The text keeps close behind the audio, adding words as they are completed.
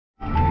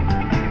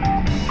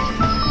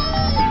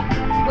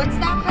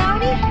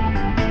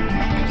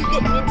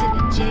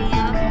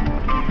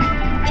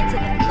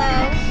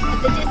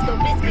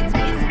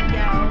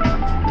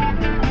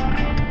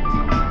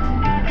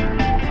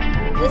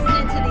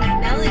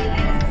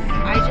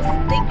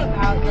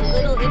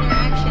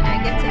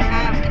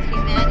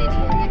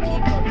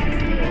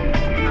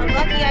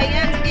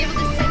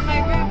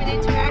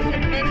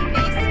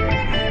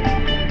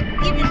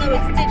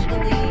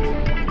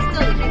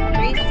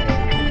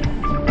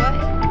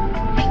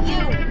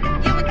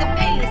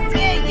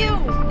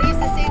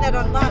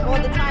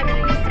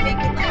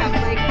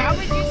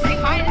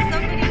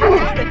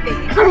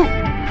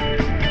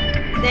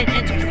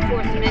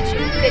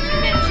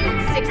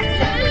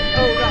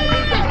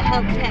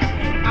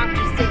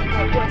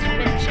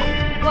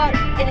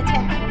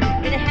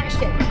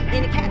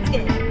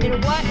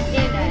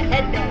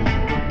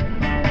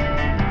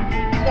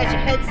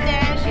head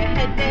stash, your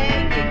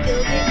headbang, your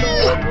gilded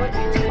gold, or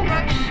your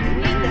toothbrush. You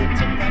need that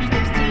to brush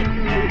those teeth.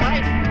 But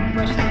why do you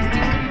brush those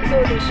teeth? So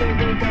the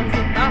sugar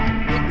doesn't rot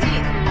your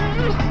teeth.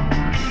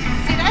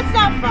 See, that's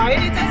not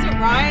fine. It doesn't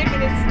rhyme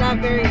and it's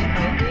not very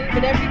enlightening.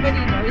 But everybody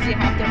knows you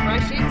have to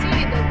brush your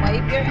teeth and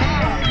wipe your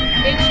ass.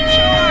 It's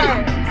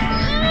chores.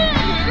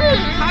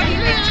 How do you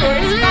make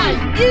chores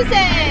fun?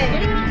 Music,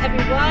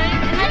 everyone.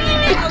 How do you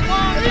make a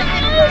long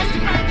drive across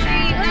the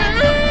country not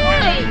so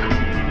boring?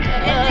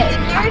 And when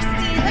you're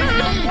thirsty, there's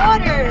no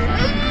water.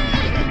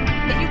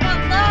 And you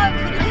want love,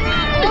 but it's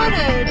not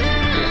ordered.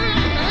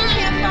 You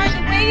can't find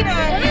the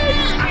waiter in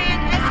this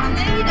grand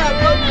escalator.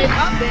 Going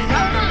up and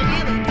up and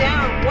feeling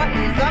down. What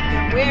is up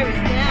and where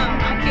is now?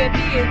 I can't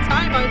be in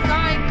time on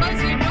time, cause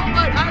you know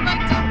what? I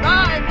like to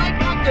rhyme like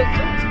Dr.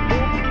 Seuss.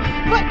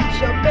 But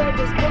jump in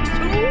his books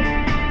too.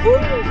 Woo!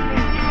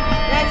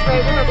 That's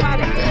right, we're a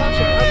product, a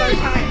culture of our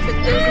times, and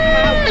there's a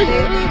power.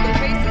 They leave their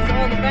traces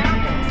all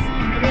around us.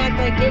 And we act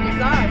like it is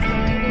ours, but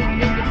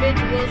unique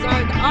individuals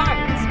are the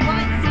arts.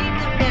 What save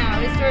them now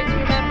is starting to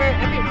remember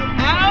everyone.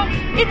 How?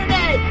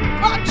 Internet,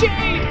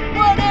 blockchain,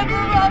 whatever,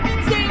 I'm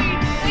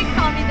insane. They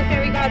call me the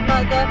fairy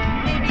godmother.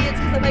 Maybe it's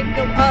because I like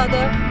no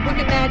other.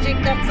 Wicked magic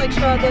that's like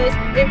Struthers.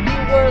 If you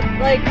were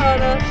like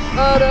Udder.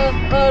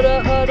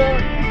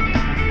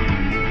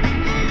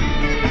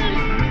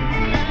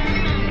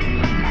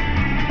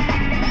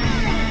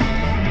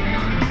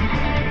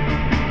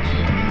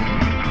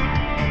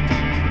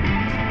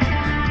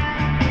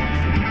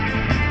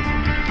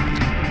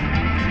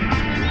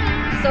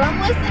 So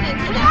I'm listening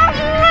to that,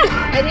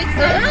 and it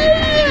sounds like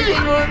the same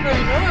thing over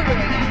and over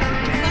again.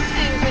 And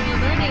sometimes when you're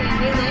learning a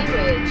new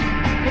language,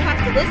 you have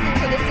to listen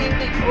to the same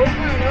thing over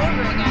and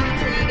over again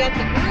until you get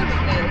the groove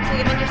of it, until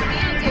you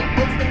understand it.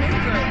 What's the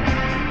maneuvering?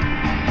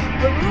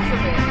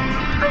 Maneuvering.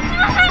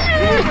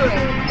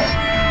 Maneuvering.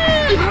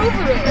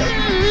 Maneuvering.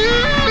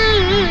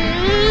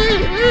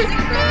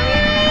 Sing,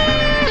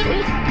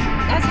 Brownie.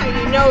 That's how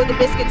you know the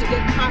biscuits are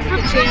getting hot with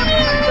the jam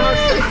when my dog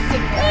starts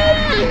singing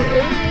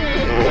along.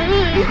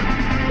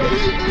 I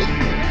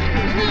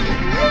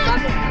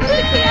love it. I love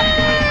the chaotic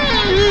noise my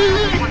dog is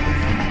all at once.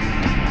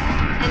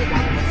 And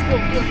while I'm at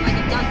school feeling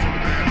like a dunce over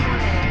there in the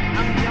corner,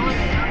 I'm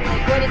yawning. I'm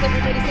like, what is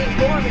everybody saying?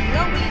 Boring.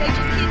 No, wait, I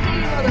just can't hear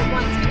you all at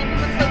once. Can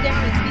everyone slow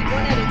down and speak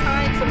one at a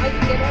time so I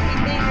can get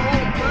everything all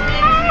in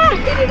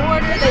line? In an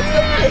order that's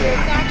so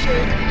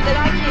manufactured that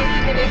I can't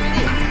even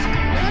exist.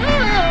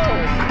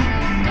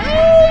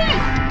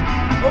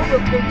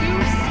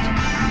 Overproduced.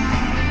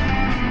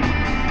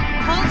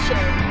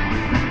 Culture.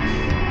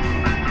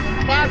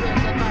 Fabric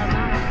of our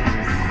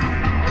lives.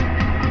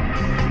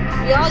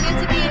 We all get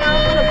to be in our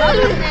own little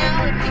bubbles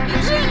now and pick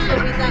and choose what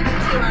we let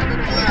into our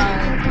little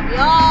worlds. But we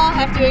all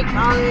have to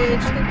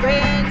acknowledge the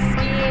grand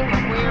scheme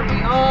of where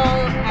we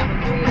all have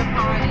agreed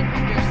upon and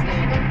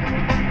understanding.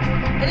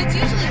 And it's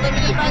usually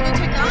limited by the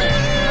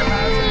technology that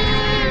allows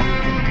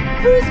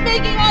us. Who's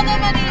making all the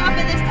money off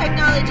of this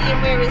technology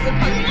and where is it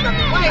coming from?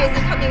 And why is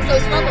it coming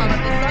so slow all of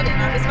a sudden?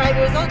 I was 5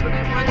 years old when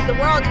I wanted the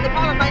world in the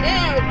palm of my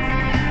hands.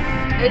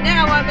 And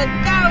now I'm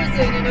 1,000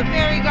 and a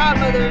fairy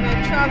godmother, and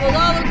I've traveled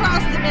all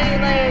across the many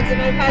lands,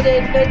 and I've had to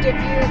invent a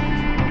few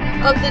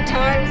of the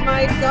times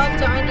myself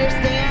to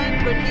understand.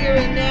 But here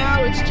and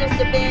now, it's just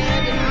a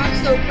band, and I'm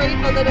so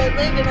grateful that I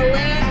live in a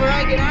land where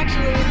I can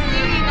actually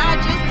see, not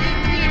just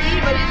in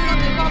 3D, but in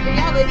something called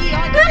reality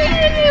on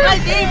demand.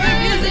 My favorite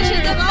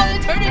musicians of all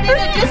eternity,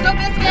 the Disco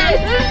Biscuits.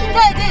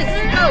 The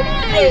Disco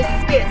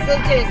Biscuits. The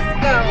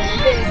Disco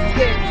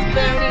Biscuits.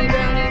 Brownie,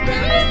 brownie,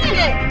 brownie. Sing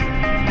it.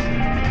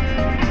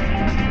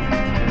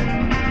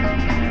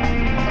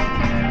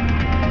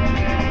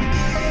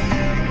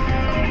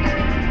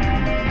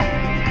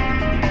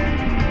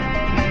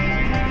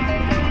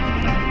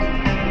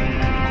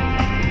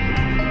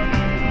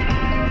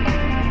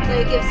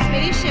 Like if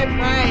Spaceship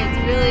Rides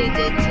really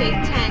did take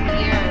 10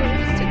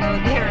 years to go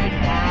there and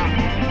back,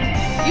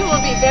 you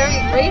will be very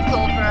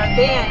grateful for a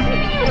band who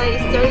can play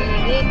so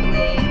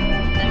uniquely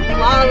and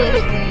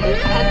flawlessly and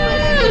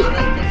endlessly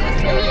like the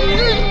Disco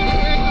Biscuits.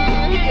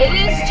 It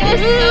is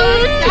just so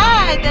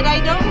sad that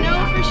I don't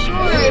know for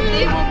sure if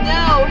they will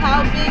know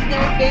how big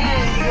their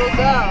band will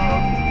go.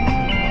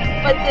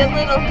 But the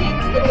little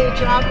hints that they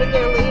drop with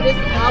their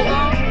latest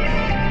album,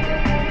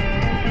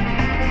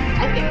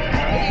 I think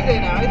they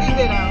know. I think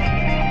they know.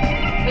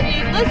 I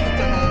mean, listen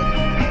to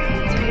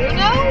this. Do you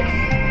know?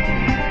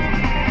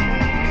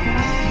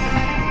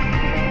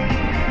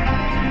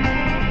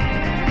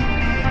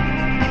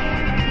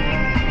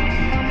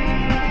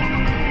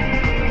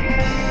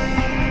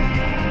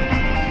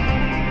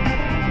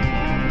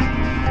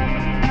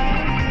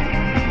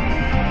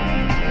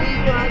 We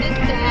want to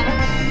step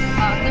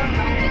on the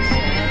rocket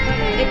ship.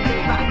 If the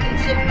rocket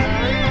ship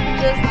looks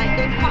just like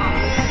a car,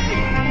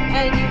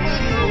 and you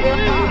would go real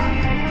far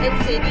and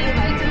city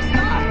lights or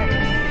stars.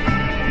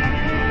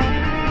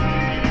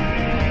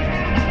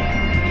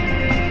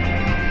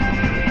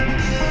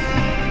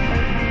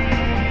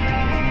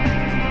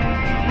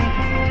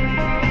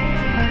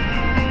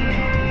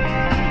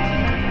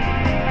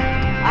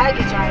 I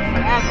could drive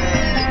forever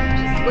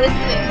just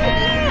listening to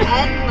this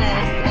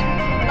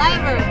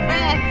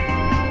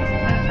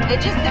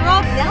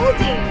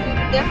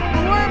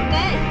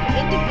men,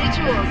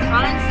 individuals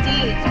on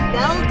stage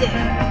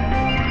melding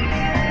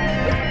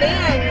with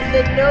fans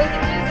that know the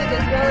music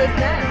as well as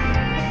them.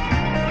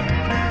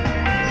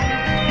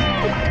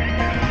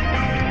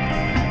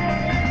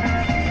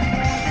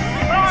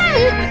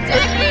 Two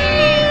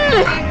decades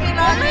we've been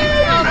on this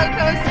roller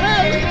coaster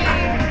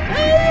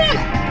journey.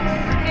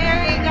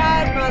 Fairy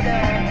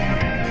godmother.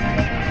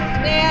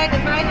 Man,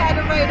 if I had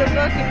to write a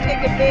book and pick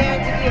a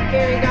band to be a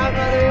fairy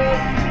godmother of,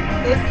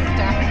 this is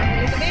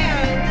definitely the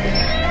band.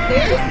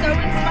 They're so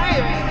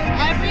inspiring.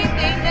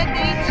 Everything that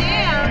they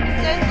jam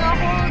sends a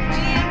whole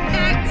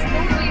jam-packed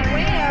story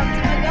wham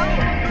to my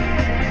dome.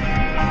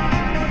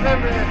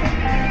 Remember,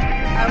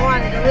 I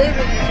wanted to live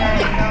in a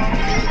giant dome,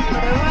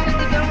 but I wanted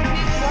the dome to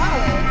be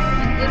flawless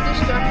and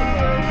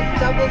indestructible with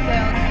double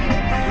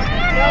fail-safes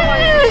that no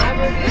one could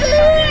ever be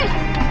discovered.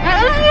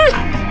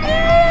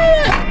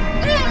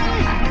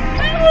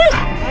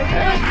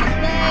 Everyone could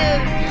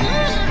live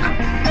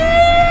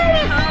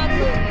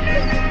calmly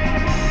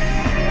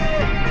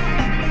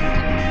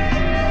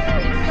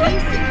in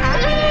peace and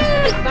happiness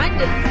and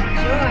abundance and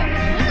joy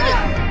and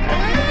love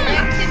and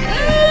connectivity.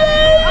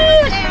 We're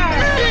almost there.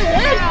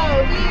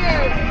 Now,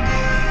 here.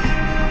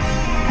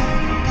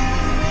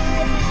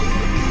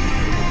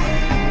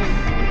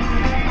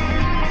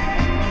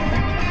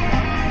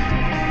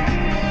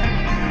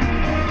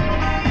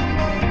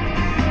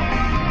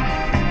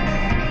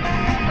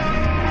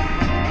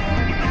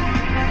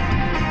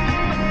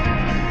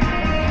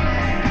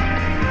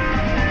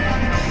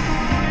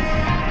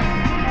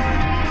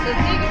 So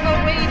think of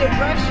a way to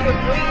brush your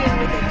brain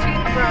with a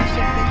toothbrush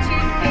if the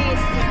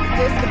toothpaste is the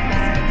Disco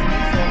Biscuits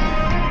music.